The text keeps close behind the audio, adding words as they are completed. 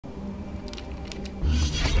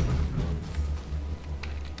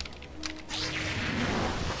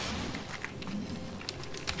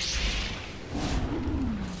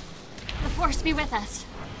to be with us.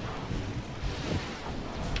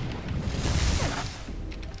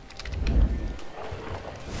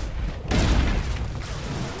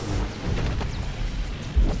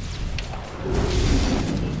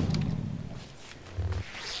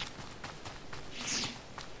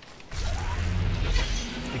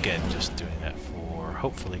 Again, just doing that for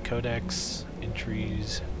hopefully codex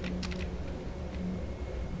entries.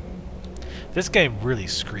 This game really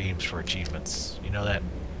screams for achievements. You know that?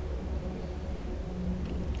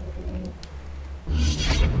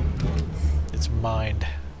 It's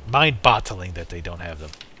mind-boggling that they don't have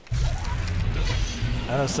them.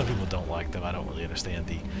 I know some people don't like them. I don't really understand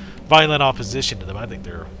the violent opposition to them. I think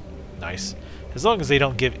they're nice. As long as they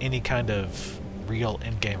don't give any kind of real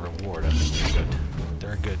in-game reward, I think they're good.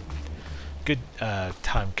 They're a good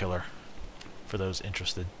time killer for those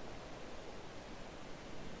interested.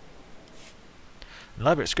 An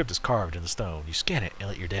elaborate script is carved in the stone. You scan it and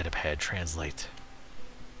let your datapad translate.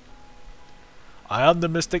 I am the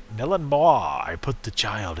mystic Nellen Moa. I put the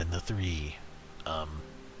child in the three.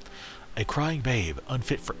 A crying babe,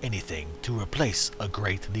 unfit for anything, to replace a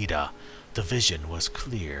great leader. The vision was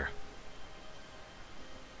clear.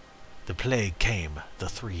 The plague came, the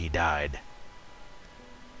three died.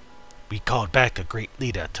 We called back a great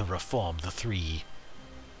leader to reform the three.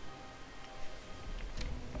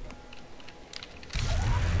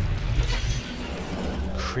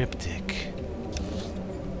 Cryptic.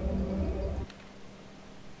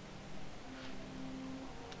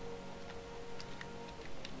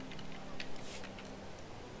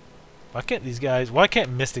 Why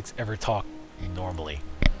can't mystics ever talk normally?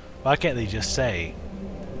 Why can't they just say,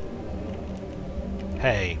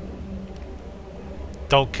 hey,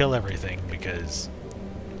 don't kill everything, because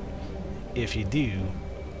if you do,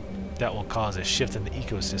 that will cause a shift in the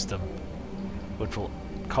ecosystem, which will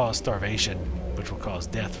cause starvation, which will cause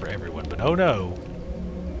death for everyone. But oh no,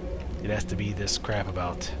 it has to be this crap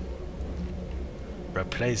about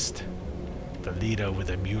replaced the leader with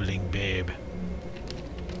a mewling babe.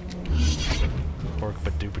 Pork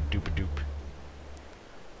ba doop a doop a doop.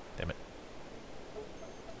 Damn it.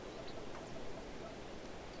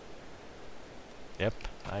 Yep,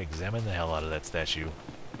 I examined the hell out of that statue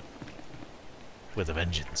with a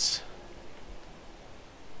vengeance.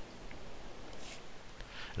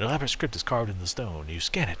 An elaborate script is carved in the stone. You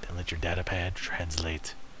scan it and let your datapad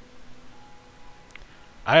translate.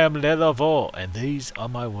 I am Lelavo, and these are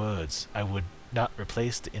my words. I would not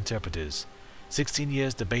replace the interpreters. 16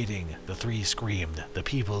 years debating, the three screamed, the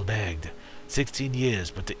people begged. 16 years,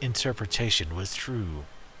 but the interpretation was true.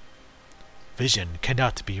 Vision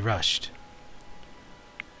cannot be rushed.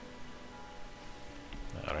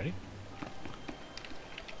 Alrighty.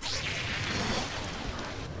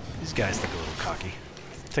 These guys look a little cocky.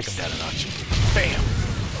 Take them down a notch. Bam!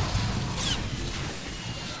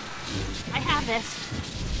 I have this.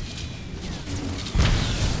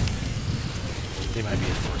 They might be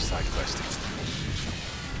a first side quest.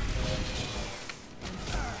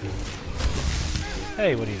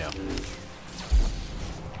 Hey, what do you know?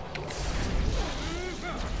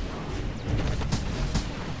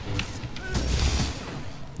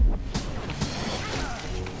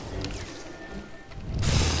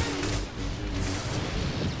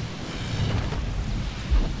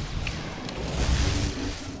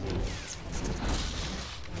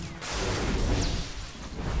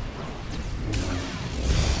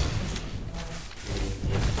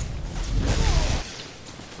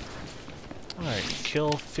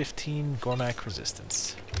 Kill 15 Gormak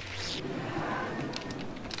resistance.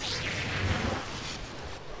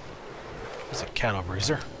 There's a cattle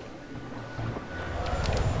bruiser.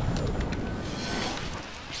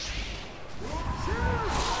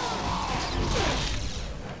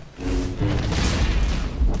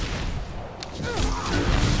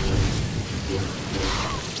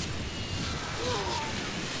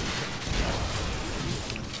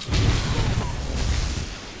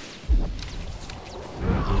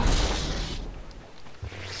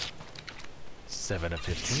 Seven of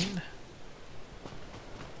 15.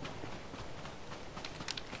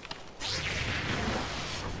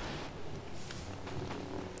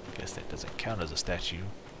 Guess that doesn't count as a statue.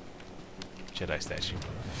 Jedi statue.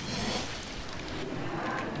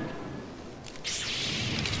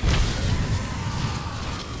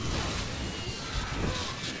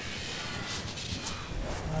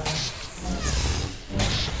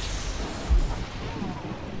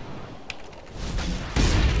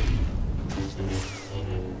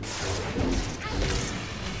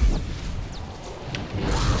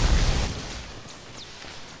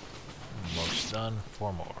 Done,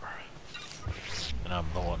 4 more. And I'm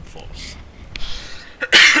low on full.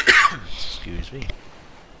 Excuse me.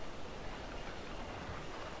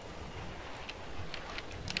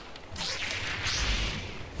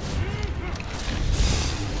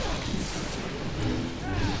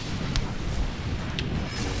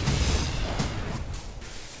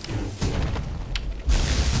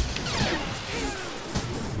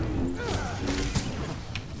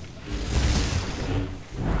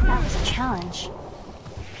 That was a challenge.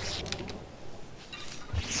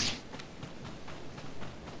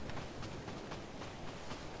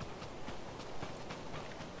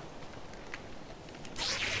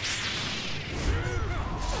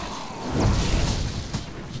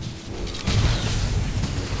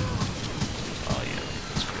 Oh yeah,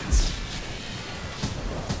 those crits.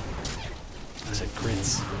 I said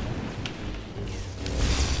crits.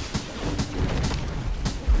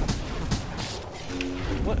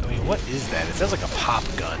 What? I mean, what is that? It sounds like a pop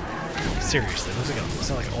gun. Seriously, it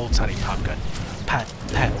sounds like an old-timey pop gun. Pat,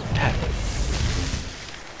 pat, pat.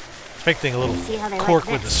 Expecting a little cork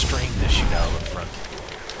with a string to shoot out of the front.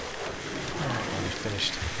 Alright, we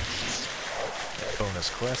finished that bonus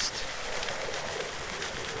quest.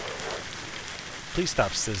 Please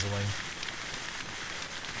stop sizzling.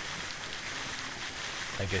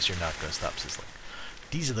 I guess you're not going to stop sizzling.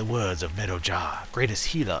 These are the words of Medoja, greatest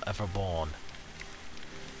healer ever born.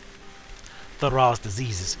 Thoral's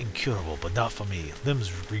disease is incurable, but not for me.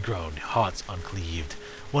 Limbs regrown, hearts uncleaved.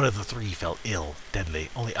 One of the three fell ill, deadly.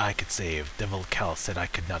 Only I could save. Devil Cal said I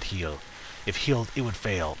could not heal. If healed, it would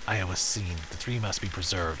fail. I was seen. The three must be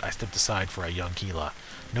preserved. I stepped aside for a young healer.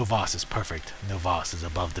 No Voss is perfect. No Voss is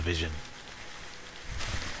above division.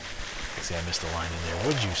 See, I missed a line in there.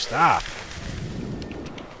 Would you stop?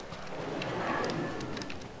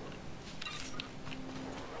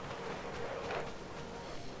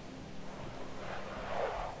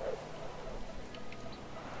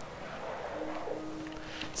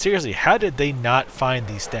 Seriously, how did they not find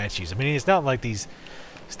these statues? I mean, it's not like these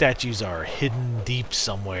statues are hidden deep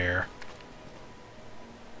somewhere.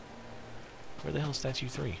 Where the hell is Statue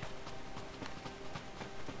 3?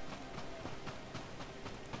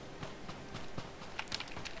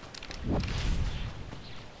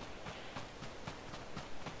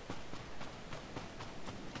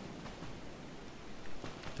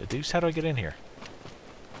 The deuce? How do I get in here?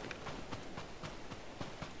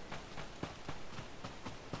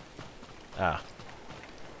 Ah.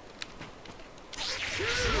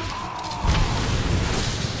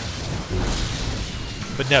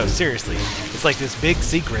 But no, seriously, it's like this big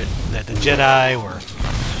secret that the Jedi were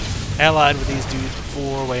allied with these dudes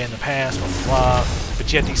before, way in the past, blah blah blah.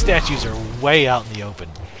 But yet these statues are way out in the open.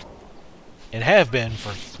 And have been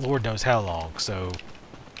for Lord knows how long, so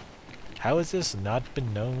how has this not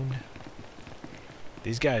been known?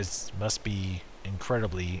 These guys must be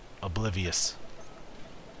incredibly oblivious.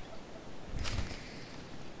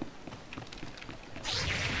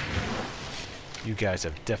 You guys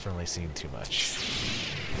have definitely seen too much.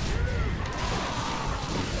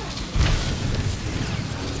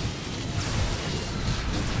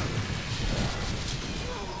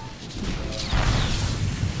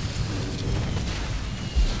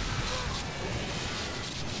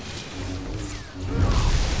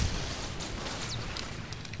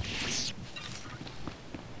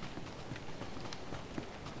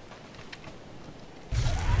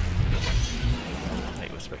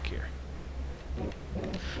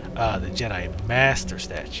 The Jedi Master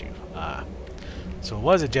statue. So it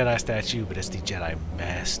was a Jedi statue, but it's the Jedi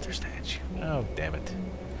Master statue. Oh, damn it.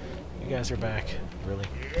 You guys are back? Really?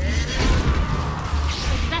 I'm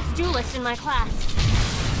the best duelist in my class.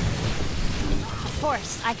 Of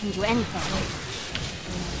course, I can do anything.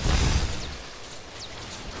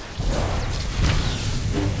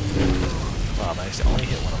 Wow, I managed to only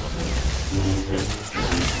hit one of them.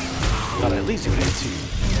 Thought at least you would hit two.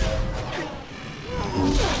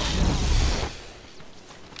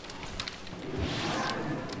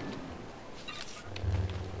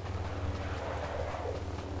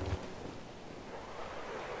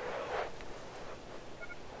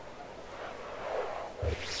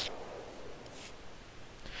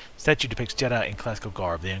 Statue depicts Jedi in classical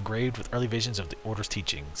garb. They are engraved with early visions of the Order's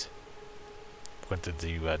teachings. Went to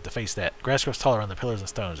deface that. Grass grows taller on the pillars and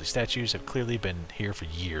stones. These statues have clearly been here for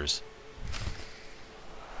years.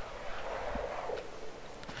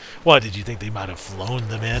 What, did you think they might have flown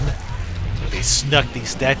them in? They snuck these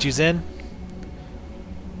statues in?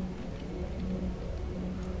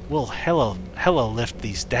 We'll hella lift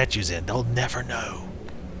these statues in. They'll never know.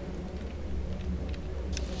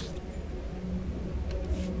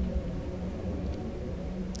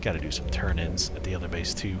 Gotta do some turn-ins at the other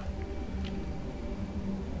base too.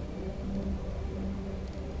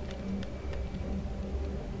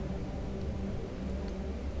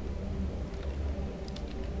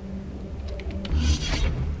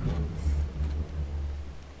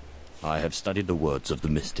 I have studied the words of the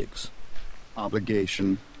mystics.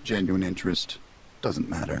 Obligation, genuine interest, doesn't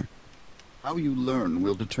matter. How you learn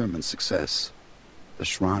will determine success. The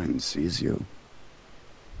shrine sees you.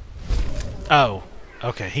 Oh,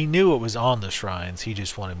 okay. He knew it was on the shrines. He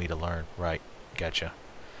just wanted me to learn. Right. Gotcha.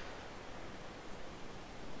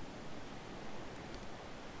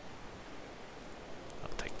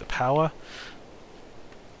 I'll take the power.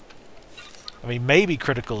 I mean, maybe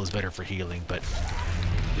critical is better for healing, but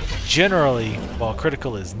generally, while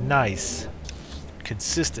critical is nice,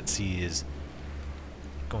 consistency is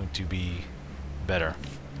going to be better.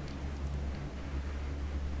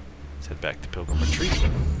 Let's head back to Pilgrim Retreat.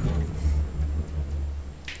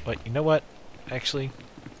 Wait, you know what? Actually,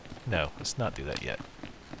 no, let's not do that yet.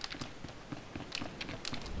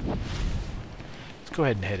 Let's go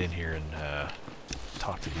ahead and head in here and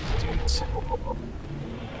talk to these dudes.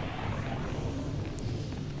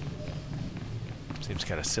 Seems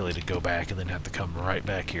kind of silly to go back and then have to come right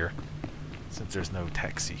back here, since there's no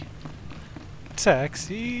taxi.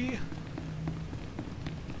 Taxi!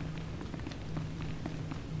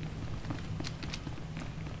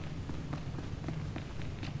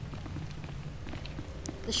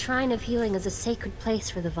 The Shrine of Healing is a sacred place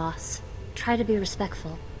for the Voss. Try to be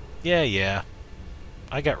respectful. Yeah.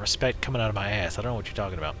 I got respect coming out of my ass. I don't know what you're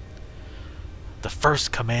talking about. The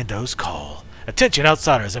first commando's call. Attention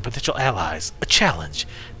outsiders and potential allies. A challenge.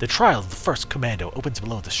 The trial of the first commando opens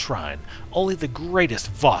below the shrine. Only the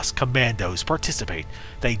greatest Voss commandos participate.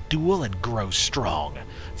 They duel and grow strong.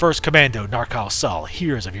 First commando Narkal Sal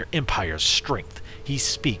hears of your empire's strength. He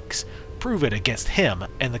speaks. Prove it against him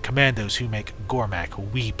and the commandos who make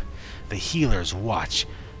Gormak weep. The healers watch.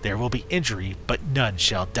 There will be injury, but none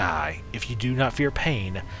shall die. If you do not fear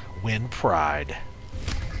pain, win pride.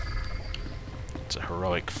 It's a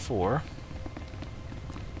heroic 4.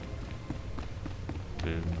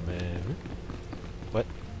 What?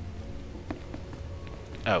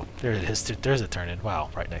 Oh, there it is. There's a turn-in. Wow,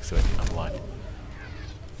 right next to it on the line.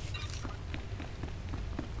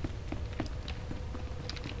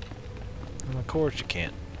 And of course you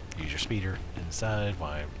can't use your speeder inside.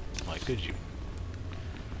 Why could you?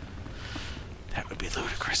 That would be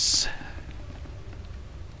ludicrous.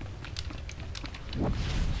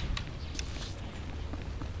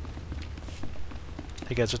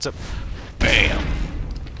 Hey guys, what's up? Bam!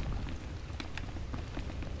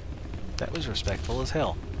 That was respectful as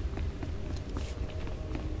hell.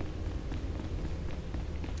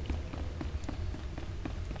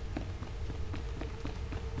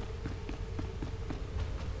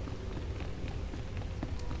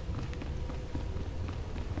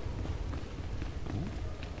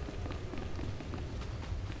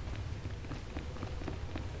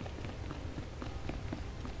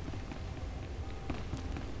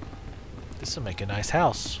 This will make a nice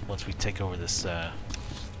house once we take over this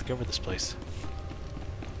place.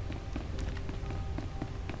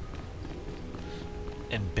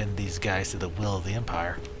 And bend these guys to the will of the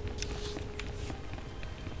Empire.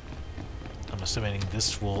 I'm assuming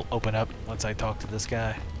this will open up once I talk to this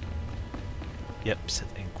guy. Yep,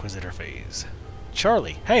 Sith Inquisitor phase.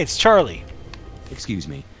 Charlie! Hey, it's Charlie! Excuse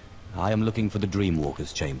me. I am looking for the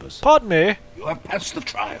Dreamwalker's chambers. Pardon me! You have passed the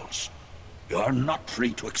trials. You are not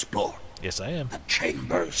free to explore. Yes, I am. The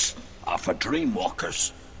chambers are for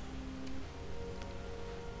Dreamwalkers.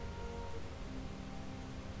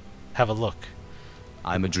 Have a look.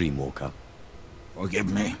 I'm a Dreamwalker.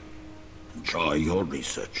 Forgive me. Enjoy your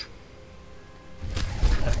research.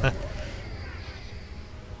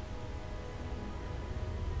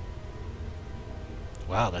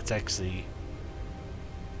 Wow, that's actually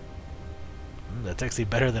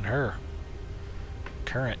better than her.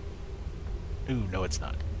 Current. Ooh, no, it's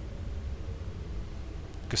not.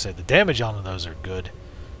 Like I said, the damage on those are good,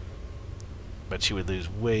 but she would lose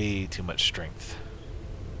way too much strength.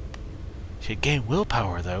 She'd gain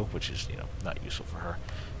willpower though, which is, you know, not useful for her.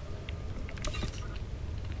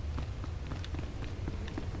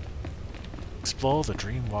 Explore the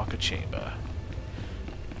Dreamwalker chamber.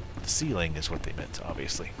 The ceiling is what they meant,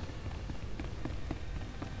 obviously.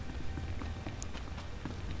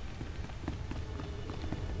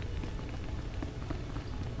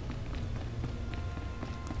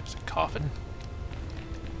 There's a coffin.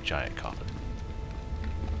 Giant coffin.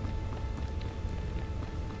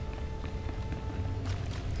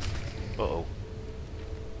 Uh-oh.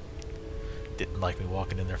 Didn't like me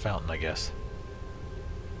walking in their fountain, I guess.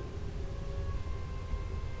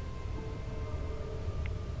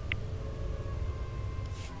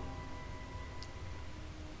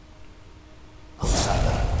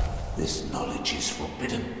 This knowledge is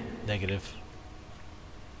forbidden. Negative.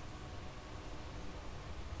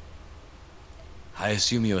 I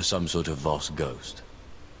assume you are some sort of Voss ghost.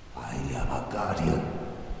 I am a guardian.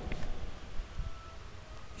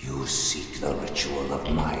 You seek the ritual of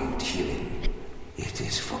mind healing. It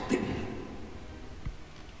is forbidden.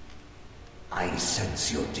 I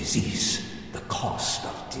sense your disease, the cost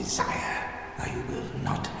of desire. I will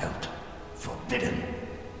not help. Forbidden.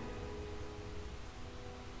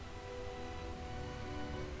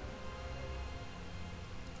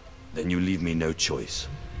 Then you leave me no choice.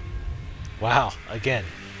 Wow, again.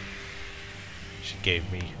 She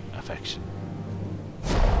gave me affection.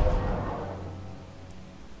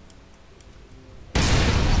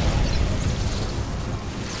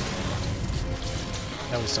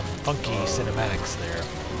 That was some funky cinematics there.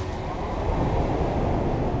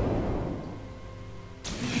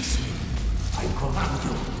 Release me. I command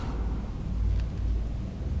you.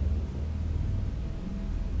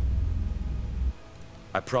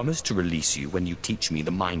 I promise to release you when you teach me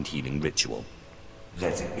the mind-healing ritual.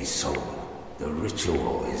 Let it be so. The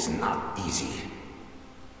ritual is not easy.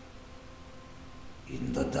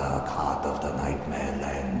 In the dark heart of the Nightmare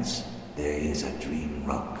Lands, there is a dream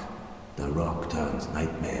rock. The rock turns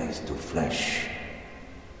nightmares to flesh.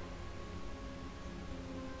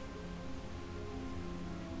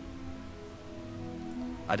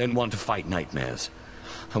 I don't want to fight nightmares.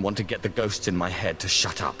 I want to get the ghosts in my head to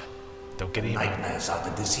shut up. Don't get any Nightmares are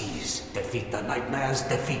the disease. Defeat the nightmares,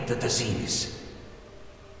 defeat the disease.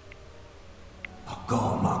 A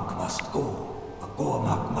Gormak must go. A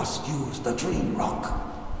Gormak must use the dream rock.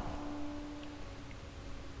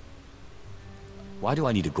 Why do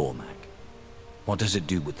I need a Gormak? What does it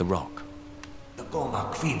do with the rock? The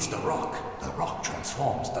Gormak feeds the rock. The rock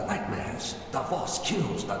transforms the nightmares. The Voss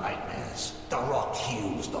kills the nightmares. The rock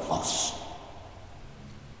heals the Voss.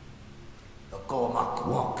 The Gormak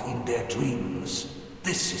walk in their dreams.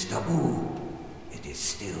 This is taboo. It is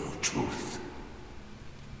still truth.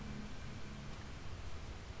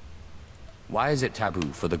 Why is it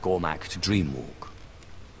taboo for the Gormak to dreamwalk?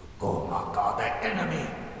 The Gormak are the enemy.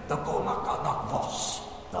 The Gormak are not Voss.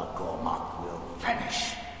 The Gormak will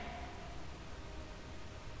vanish.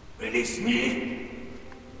 Release me.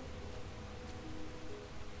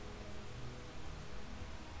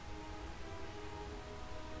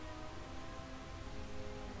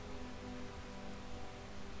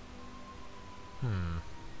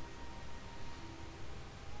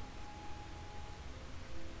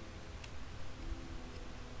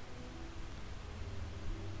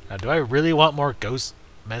 Now, do I really want more ghosts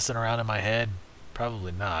messing around in my head?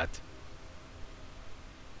 Probably not.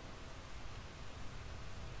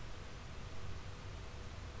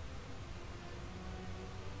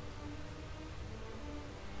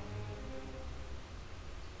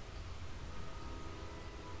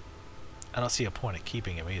 I don't see a point of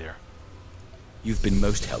keeping him either. You've been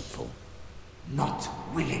most helpful. Not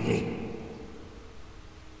willingly.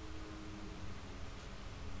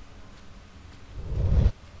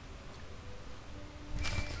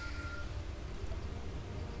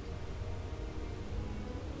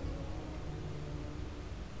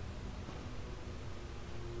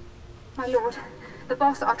 My lord, the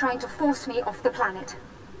Voss are trying to force me off the planet.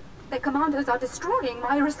 Their commandos are destroying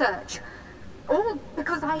my research. All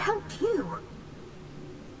because I helped you.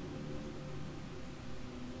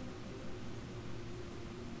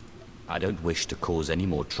 I don't wish to cause any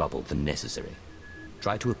more trouble than necessary.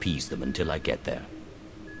 Try to appease them until I get there.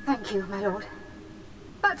 Thank you, my lord.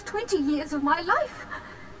 That's 20 years of my life.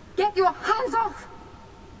 Get your hands off!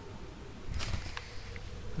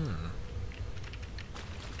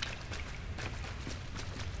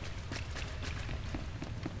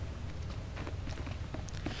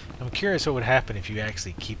 I'm curious what would happen if you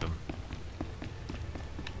actually keep him.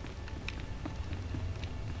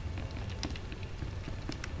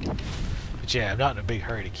 But yeah, I'm not in a big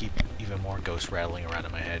hurry to keep even more ghosts rattling around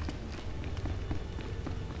in my head.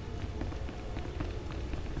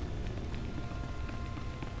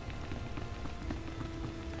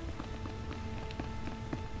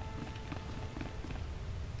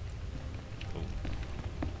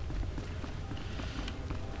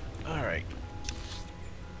 Alright.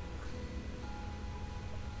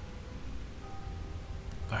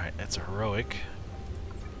 Alright, that's a heroic.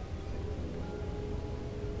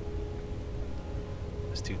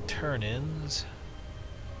 Let's do turn-ins.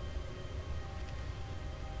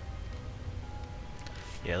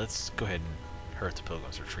 Yeah, let's go ahead and hurt the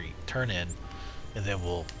Pilgrim's Retreat. Turn in, and then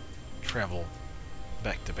we'll travel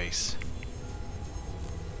back to base.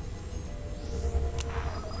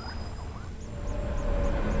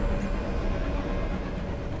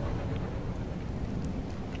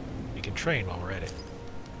 We can train while we're at it.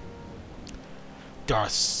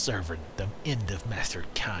 Darth served the end of Master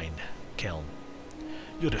Keln.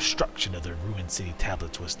 Your destruction of the ruined city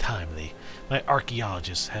tablets was timely. My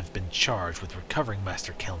archaeologists have been charged with recovering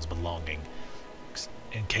Master Keln's belongings,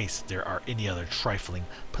 in case there are any other trifling,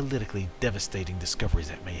 politically devastating discoveries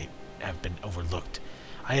that may have been overlooked.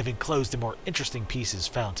 I have enclosed the more interesting pieces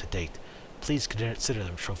found to date. Please consider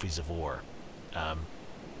them trophies of war.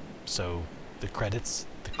 So the credits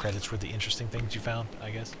were the interesting things you found,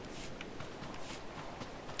 I guess.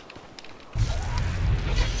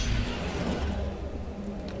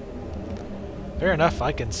 Fair enough,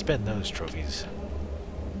 I can spend those trophies.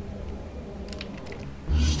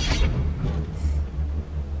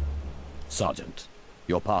 Sergeant,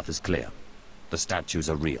 your path is clear. The statues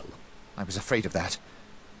are real. I was afraid of that.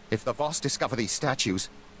 If the Voss discover these statues...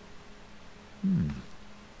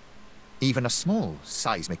 Even a small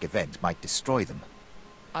seismic event might destroy them.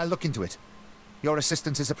 I'll look into it. Your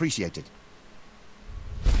assistance is appreciated.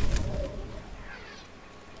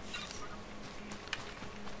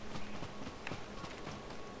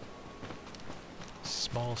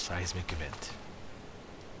 Small seismic event.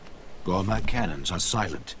 Gormak cannons are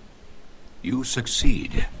silent. You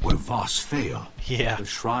succeed where Voss fail. Yeah. The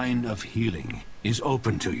Shrine of Healing is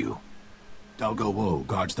open to you. Dalgo Wo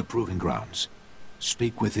guards the proving grounds.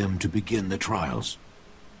 Speak with him to begin the trials.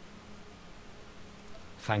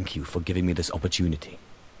 Thank you for giving me this opportunity.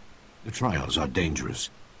 The trials are dangerous.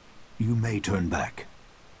 You may turn back.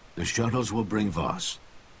 The shuttles will bring Voss.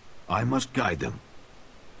 I must guide them.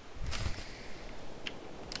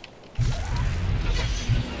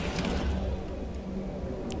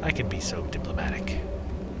 I can be so diplomatic,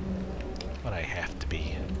 but I have to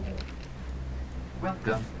be.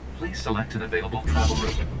 Welcome. Please select an available travel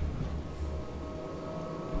route.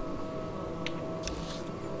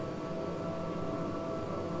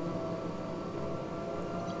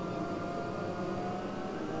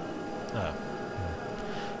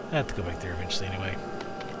 I have to go back there eventually anyway.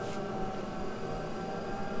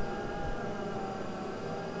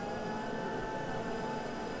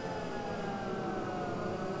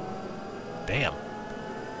 Damn.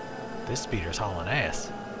 This speeder's hauling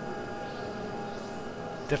ass.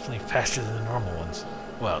 Definitely faster than the normal ones.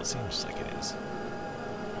 Well, it seems like it is.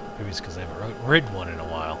 Maybe it's because I haven't ridden one in a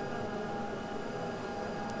while.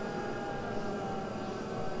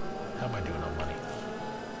 How am I doing on money?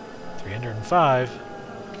 305.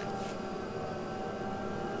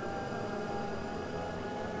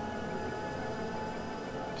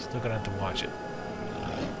 Still gonna have to watch it.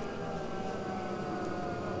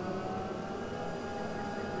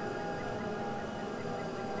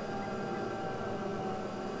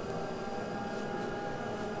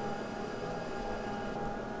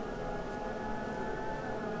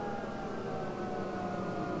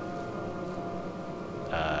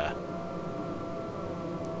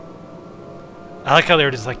 I like how they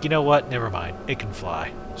were just like, you know what? Never mind. It can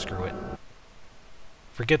fly. Screw it.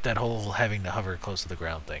 Forget that whole having to hover close to the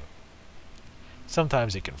ground thing.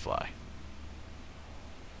 Sometimes it can fly.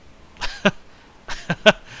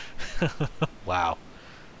 Wow.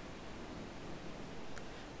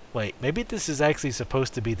 Wait, maybe this is actually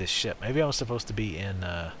supposed to be the ship. Maybe I'm supposed to be in,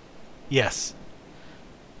 yes.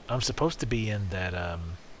 I'm supposed to be in that,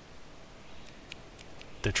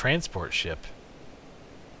 the transport ship.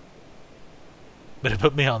 But it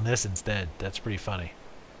put me on this instead. That's pretty funny.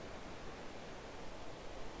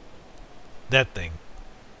 That thing.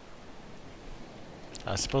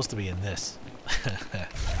 I was supposed to be in this.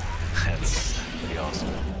 That's pretty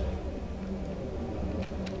awesome.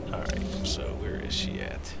 Alright, so where is she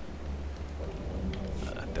at?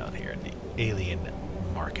 Down here in the alien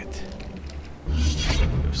market.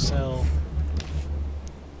 Go sell.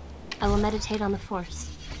 I will meditate on the Force.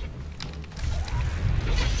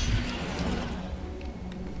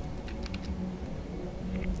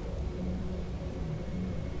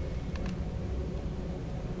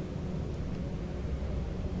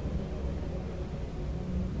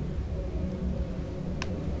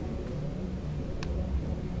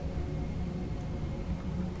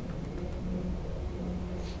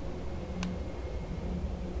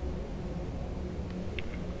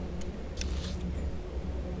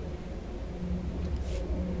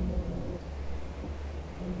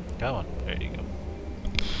 Come on, there you go.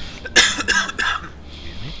 Excuse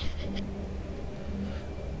me.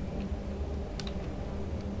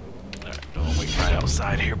 Alright, I'll wait right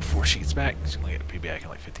outside here before she gets back. She's only going to be back in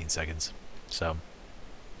like 15 seconds. So,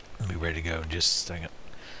 I'll be ready to go in just a second.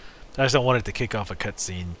 I just don't want it to kick off a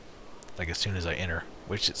cutscene like as soon as I enter,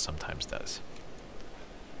 which it sometimes does.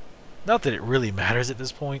 Not that it really matters at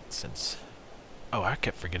this point, since... Oh, I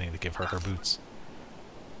kept forgetting to give her her boots.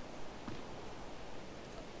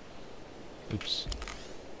 Oops.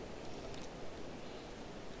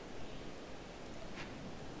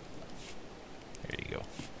 There you go.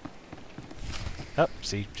 Oh,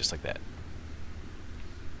 see? Just like that.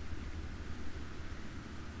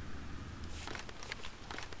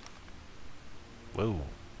 Whoa.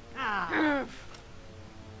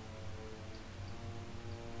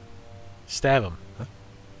 Stab him. Huh?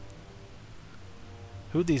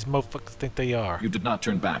 Who these motherfuckers think they are? You did not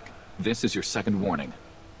turn back. This is your second warning.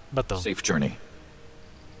 But the Safe journey.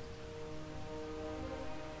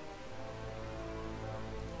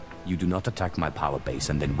 You do not attack my power base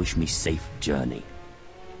and then wish me safe journey.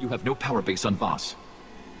 You have no power base on Voss.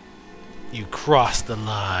 You crossed the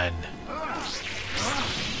line.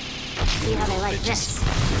 See how they like this.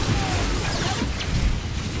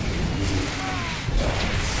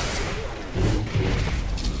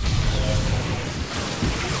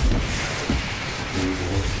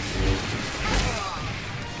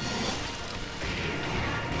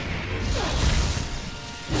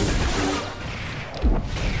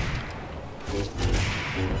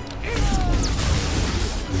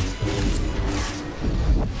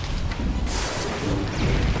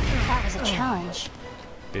 That was a challenge.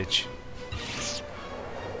 Bitch.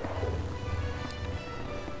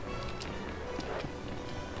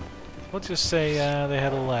 We'll just say they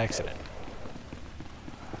had a little accident.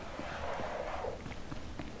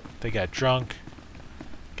 They got drunk,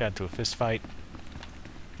 got into a fist fight,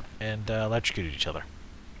 and electrocuted each other.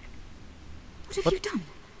 What have you done?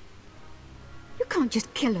 You can't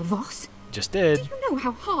just kill a Voss. Just did. Do you know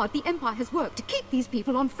how hard the Empire has worked to keep these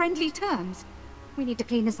people on friendly terms? We need to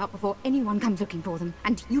clean this up before anyone comes looking for them,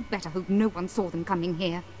 and you'd better hope no one saw them coming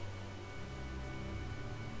here.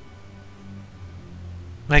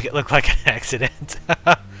 Make it look like an accident.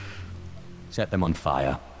 Set them on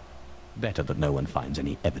fire. Better that no one finds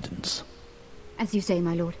any evidence. As you say,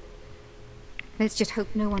 my lord. Let's just hope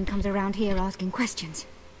no one comes around here asking questions.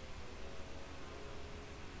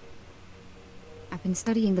 I've been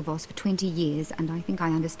studying the Voss for 20 years, and I think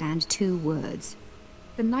I understand 2 words.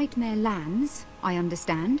 The Nightmare lands, I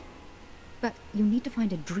understand. But you need to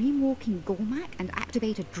find a dream-walking Gormak and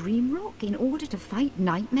activate a dream rock in order to fight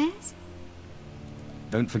nightmares?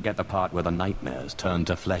 Don't forget the part where the nightmares turn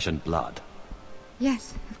to flesh and blood.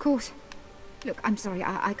 Yes, of course. Look, I'm sorry,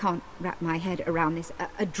 I can't wrap my head around this.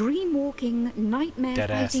 A dream-walking,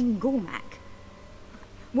 nightmare-fighting Gormak.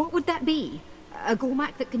 What would that be? A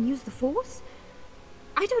Gormak that can use the Force?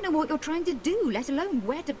 I don't know what you're trying to do, let alone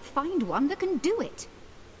where to find one that can do it.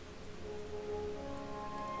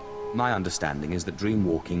 My understanding is that dream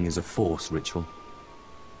walking is a Force ritual.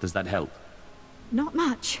 Does that help? Not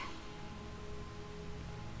much.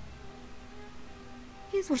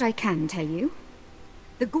 Here's what I can tell you.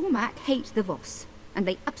 The Gormak hate the Voss, and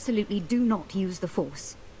they absolutely do not use the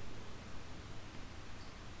Force.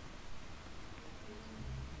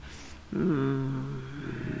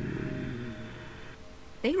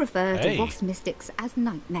 They refer to Voss mystics as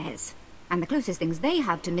nightmares, and the closest things they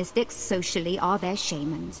have to mystics socially are their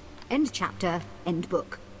shamans. End chapter, end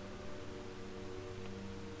book.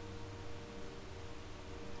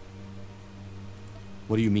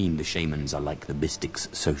 What do you mean the shamans are like the mystics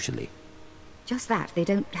socially? Just that. They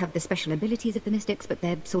don't have the special abilities of the mystics, but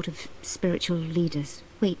they're sort of spiritual leaders.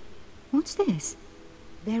 Wait, what's this?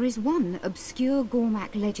 There is one obscure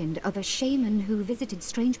Gormak legend of a shaman who visited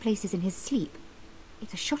strange places in his sleep.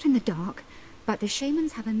 It's a shot in the dark, but the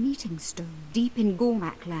shamans have a meeting stone deep in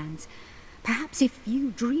Gormak lands. Perhaps if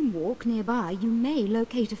you dreamwalk nearby, you may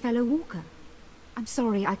locate a fellow walker. I'm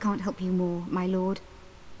sorry I can't help you more, my lord.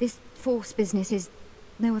 This Force business is,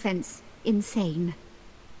 no offense, insane.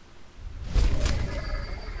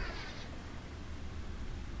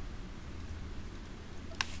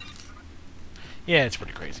 Yeah, it's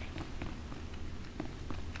pretty crazy.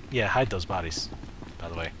 Yeah, hide those bodies, by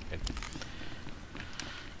the way.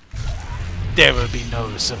 There will be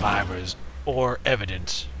no survivors or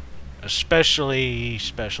evidence. Especially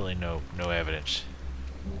no evidence.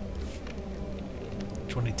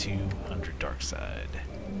 2200 dark side.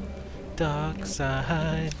 Dark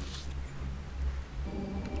side.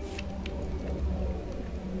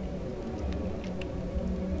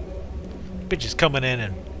 Bitch is coming in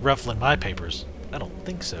and ruffling my papers. I don't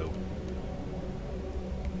think so.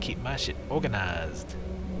 Keep my shit organized.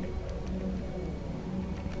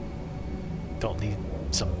 Don't need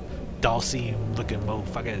some Dulcian looking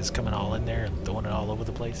motherfuckers coming all in there and throwing it all over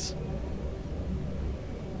the place.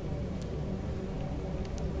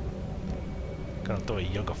 Gonna throw a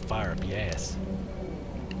yoke of fire up your ass.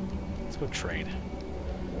 Let's go trade.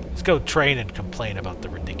 Let's go trade and complain about the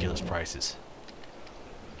ridiculous prices.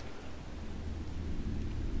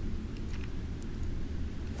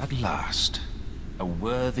 At last, a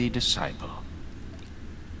worthy disciple.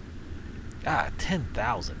 Ah,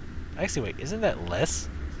 10,000. Actually, wait, isn't that less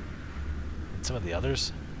than some of the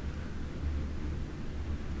others?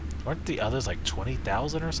 Aren't the others like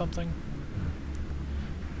 20,000 or something?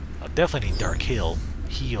 I'll definitely need Dark Heal.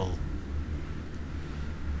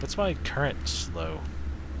 What's my current slow?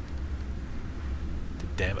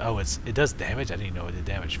 Oh, it does damage? I didn't even know it did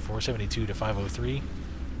damage. 472 to 503.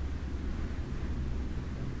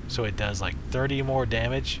 So it does like 30 more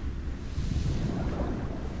damage.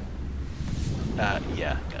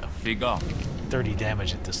 Yeah, no. Be gone. 30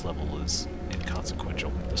 damage at this level is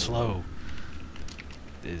inconsequential. The slow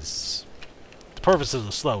is... The purpose of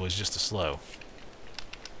the slow is just a slow.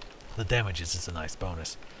 The damage is just a nice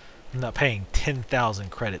bonus. I'm not paying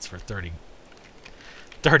 10,000 credits for 30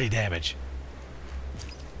 damage.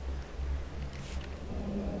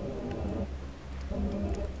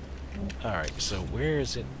 Alright, so where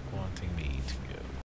is it wanting me?